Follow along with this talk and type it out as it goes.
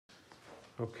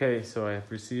Okay, so I have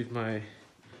received my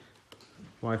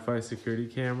Wi-Fi security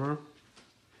camera.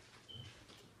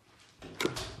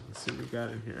 Let's see what we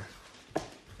got in here.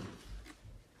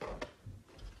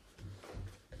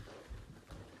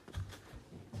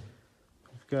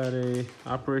 We've got a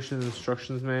operation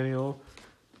instructions manual.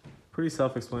 Pretty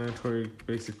self-explanatory,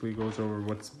 basically goes over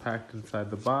what's packed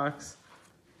inside the box.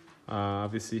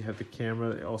 Obviously you have the camera.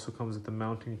 It also comes with the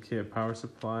mounting kit, power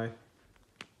supply,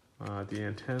 the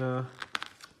antenna,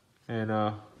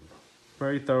 and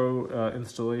very thorough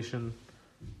installation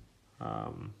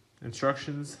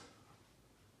instructions.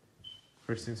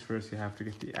 First things first, you have to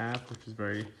get the app, which is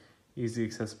very easy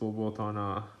accessible both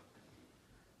on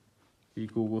the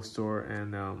Google Store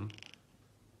and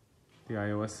the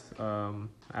iOS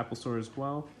Apple Store as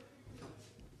well.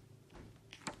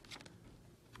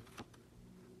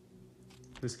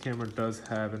 This camera does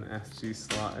have an SD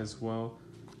slot as well,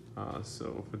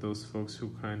 so for those folks who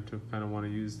kind of want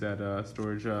to use that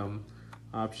storage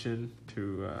option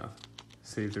to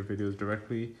save their videos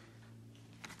directly,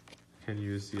 can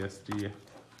use the SD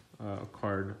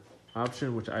card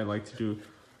option, which I like to do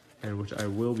and which I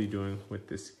will be doing with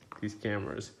these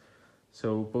cameras.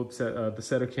 So both the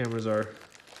set of cameras are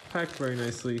packed very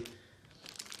nicely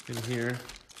in here,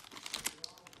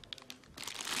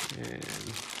 and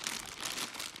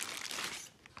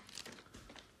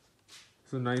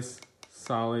it's a nice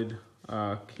solid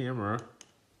camera,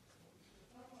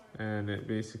 and it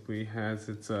basically has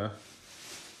its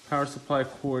power supply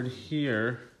cord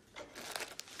here.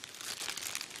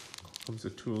 Comes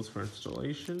with tools for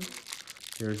installation.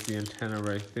 Here's the antenna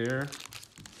right there.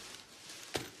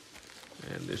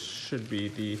 And this should be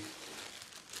the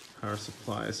power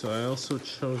supply. So I also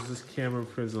chose this camera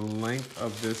because the length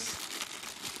of this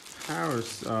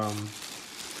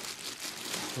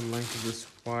the length of this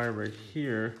wire right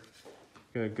here,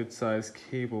 you got a good sized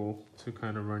cable to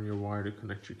kind of run your wire to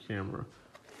connect your camera.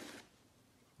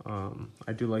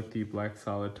 I do like the black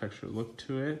solid texture look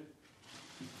to it.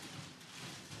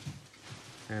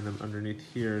 And then underneath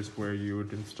here is where you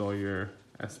would install your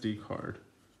SD card.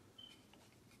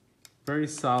 Very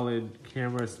solid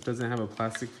camera. It doesn't have a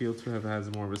plastic feel to it. It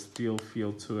has more of a steel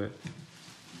feel to it.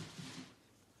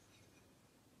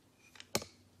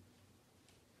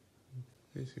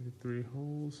 Basically 3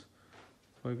 holes.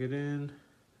 Plug it in,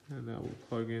 and that will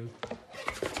plug in.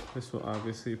 This will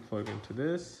obviously plug into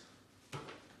this.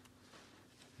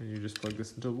 And you just plug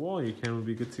this into the wall, your camera will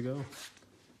be good to go.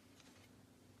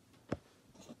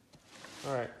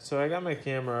 Alright, so I got my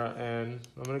camera and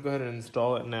I'm going to go ahead and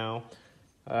install it now.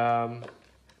 I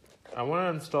want to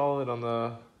install it on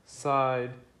the side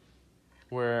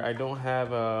where I don't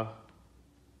have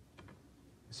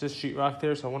it's just sheetrock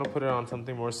there, so I want to put it on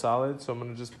something more solid. So I'm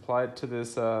going to just apply it to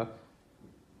this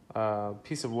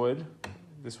piece of wood.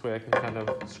 This way I can kind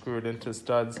of screw it into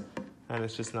studs and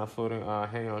it's just not floating,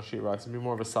 hanging on sheetrock. It's going to be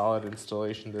more of a solid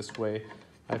installation this way,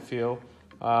 I feel.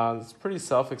 It's pretty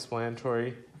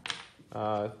self-explanatory.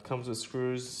 It comes with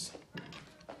screws.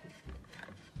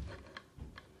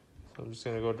 So I'm just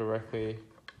going to go directly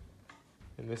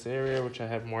in this area, which I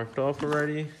have marked off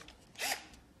already.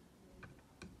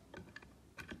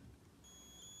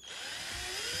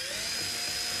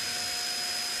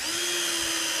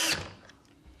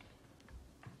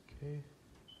 Okay.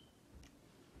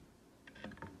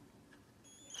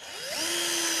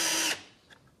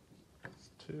 That's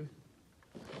 2.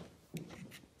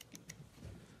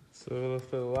 So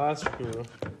for the last screw,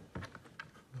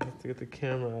 I have to get the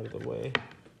camera out of the way.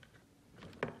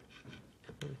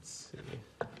 Let's see.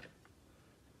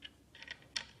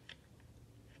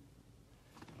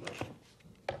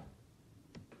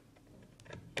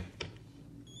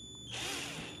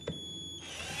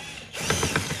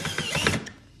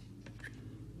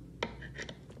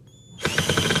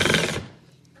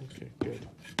 Okay, good.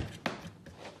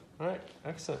 All right,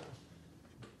 excellent.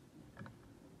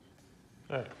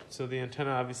 All right, so the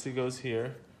antenna obviously goes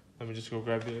here. Let me just go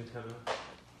grab the antenna.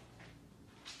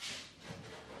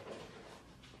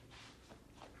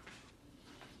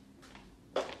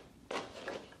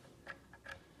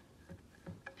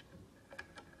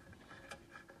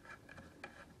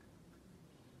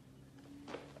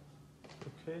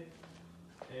 Okay,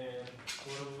 and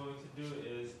what I'm going to do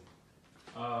is,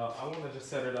 I want to just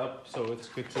set it up so it's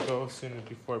good to go as soon as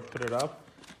before I put it up.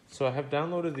 So I have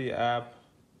downloaded the app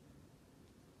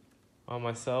on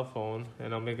my cell phone,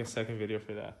 and I'll make a second video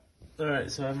for that.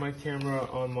 Alright, so I have my camera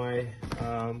on my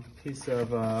piece of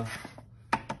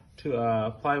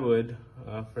plywood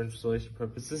for installation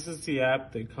purpose. This is the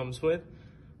app that it comes with.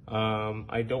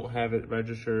 I don't have it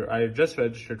registered. I just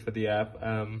registered for the app.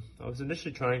 I was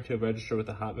initially trying to register with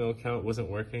a Hotmail account. It wasn't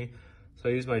working. So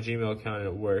I used my Gmail account and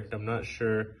it worked. I'm not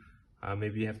sure,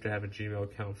 maybe you have to have a Gmail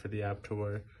account for the app to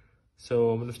work.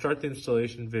 So I'm gonna start the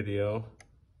installation video.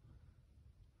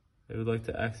 I would like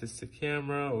to access the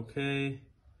camera, okay.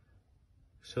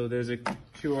 So there's a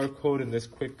QR code in this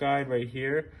quick guide right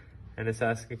here, and it's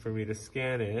asking for me to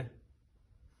scan it.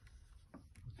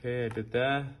 Okay, I did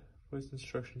that. Voice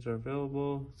instructions are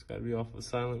available. It's gotta be off of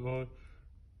silent mode.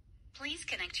 Please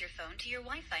connect your phone to your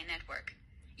Wi-Fi network.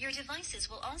 Your devices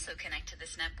will also connect to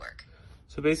this network.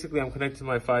 So basically I'm connected to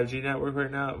my 5G network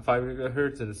right now, 5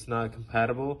 gigahertz, and it's not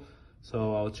compatible.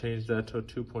 So I'll change that to a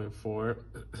 2.4.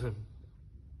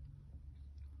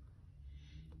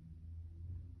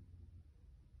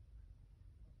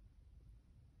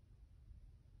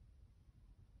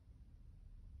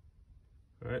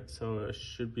 All right, so it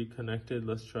should be connected.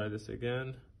 Let's try this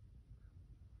again.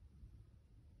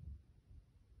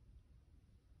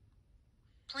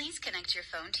 Please connect your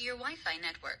phone to your Wi-Fi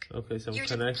network. Okay, so I'm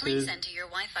connected. Please enter your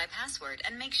Wi-Fi password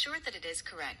and make sure that it is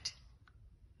correct.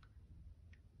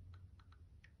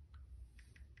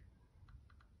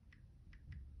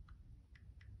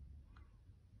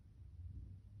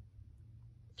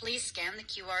 Please scan the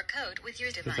QR code with your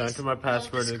device. Just enter my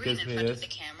password and it gives me this. The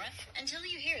camera until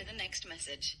you hear the next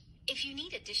message. If you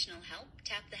need additional help,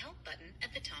 tap the help button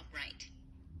at the top right.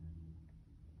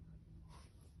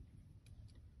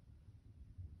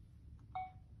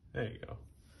 There you go.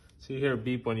 So you hear a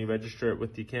beep when you register it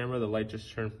with the camera. The light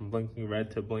just turned from blinking red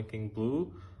to blinking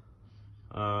blue.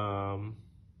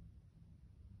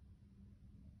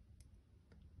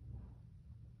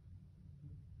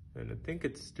 And I think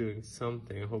it's doing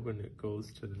something. I'm hoping it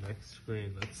goes to the next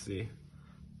screen. Let's see.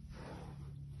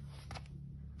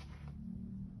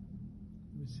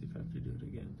 Let me see if I have to do it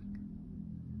again.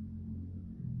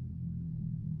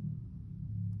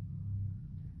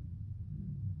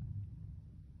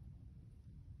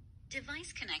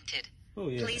 Device connected. Oh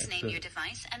yeah. Please name your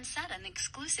device and set an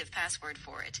exclusive password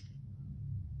for it.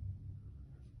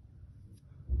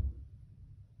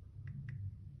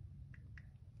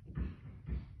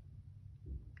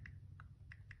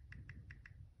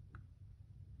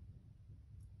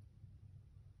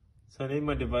 So I named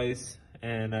my device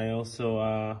and I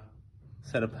also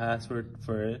set a password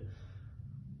for it.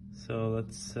 So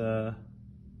let's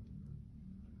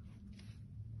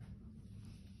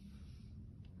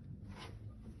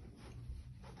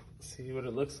see what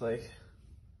it looks like.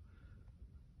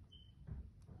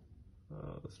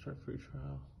 Let's try free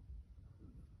trial.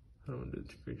 I don't want to do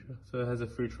the free trial. So it has a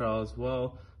free trial as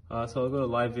well. So I'll go to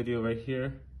live video right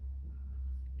here.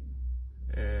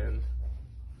 And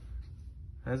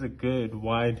it has a good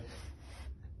wide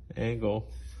angle.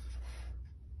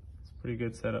 It's a pretty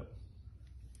good setup.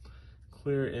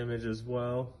 Clear image as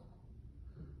well.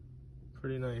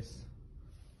 Pretty nice.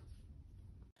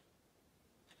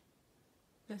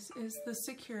 This is the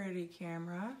security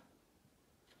camera.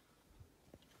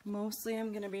 Mostly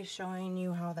I'm going to be showing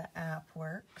you how the app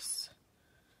works.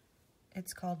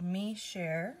 It's called Me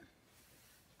Share.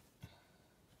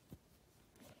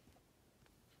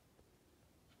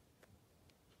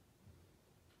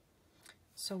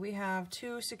 So we have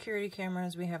two security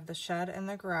cameras. We have the shed and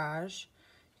the garage.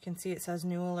 You can see it says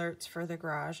new alerts for the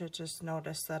garage. I just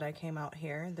noticed that I came out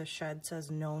here. The shed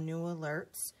says no new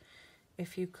alerts.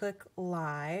 If you click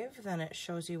live, then it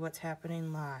shows you what's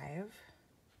happening live.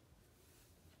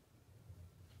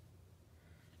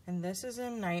 And this is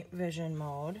in night vision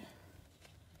mode.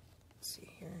 Let's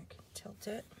see here, I can tilt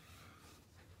it.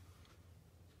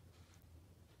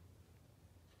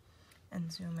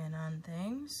 And zoom in on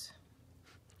things.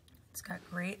 It's got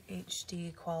great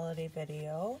HD quality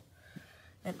video.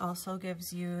 It also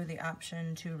gives you the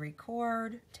option to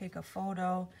record, take a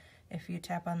photo. If you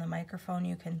tap on the microphone,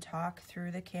 you can talk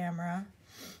through the camera.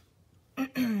 Let's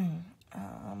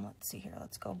see here,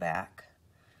 let's go back.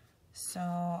 So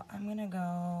I'm gonna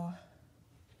go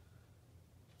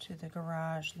to the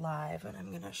garage live and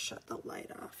I'm gonna shut the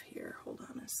light off here. Hold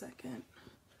on a second.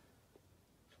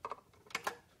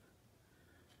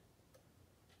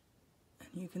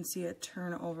 And you can see it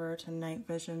turn over to night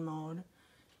vision mode.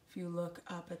 If you look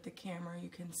up at the camera, you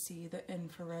can see the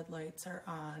infrared lights are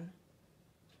on.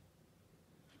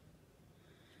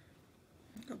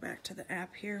 Go back to the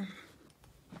app here.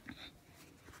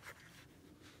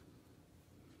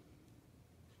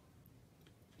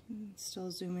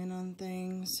 Still zoom in on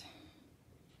things.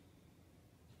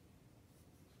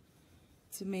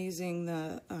 It's amazing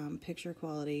the picture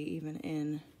quality even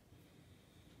in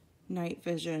night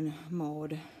vision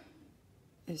mode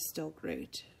is still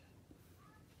great.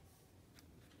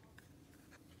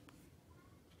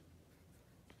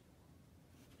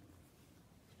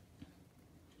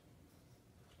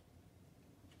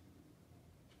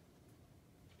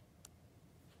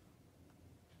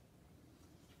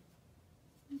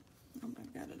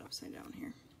 upside down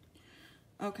here.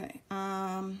 Okay,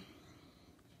 the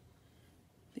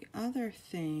other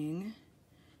thing,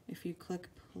 if you click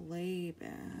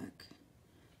playback,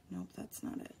 nope, that's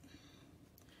not it.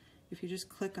 If you just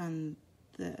click on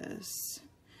this,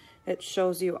 it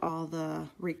shows you all the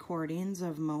recordings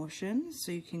of motion,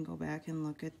 so you can go back and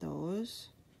look at those.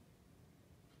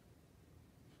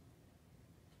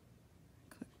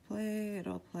 Click play,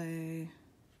 it'll play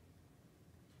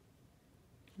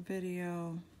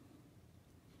video.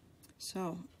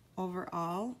 So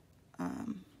overall,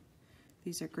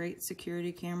 these are great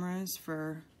security cameras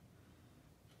for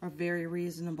a very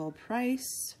reasonable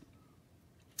price.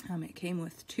 It came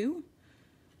with 2,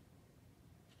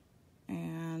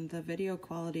 and the video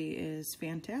quality is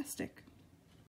fantastic.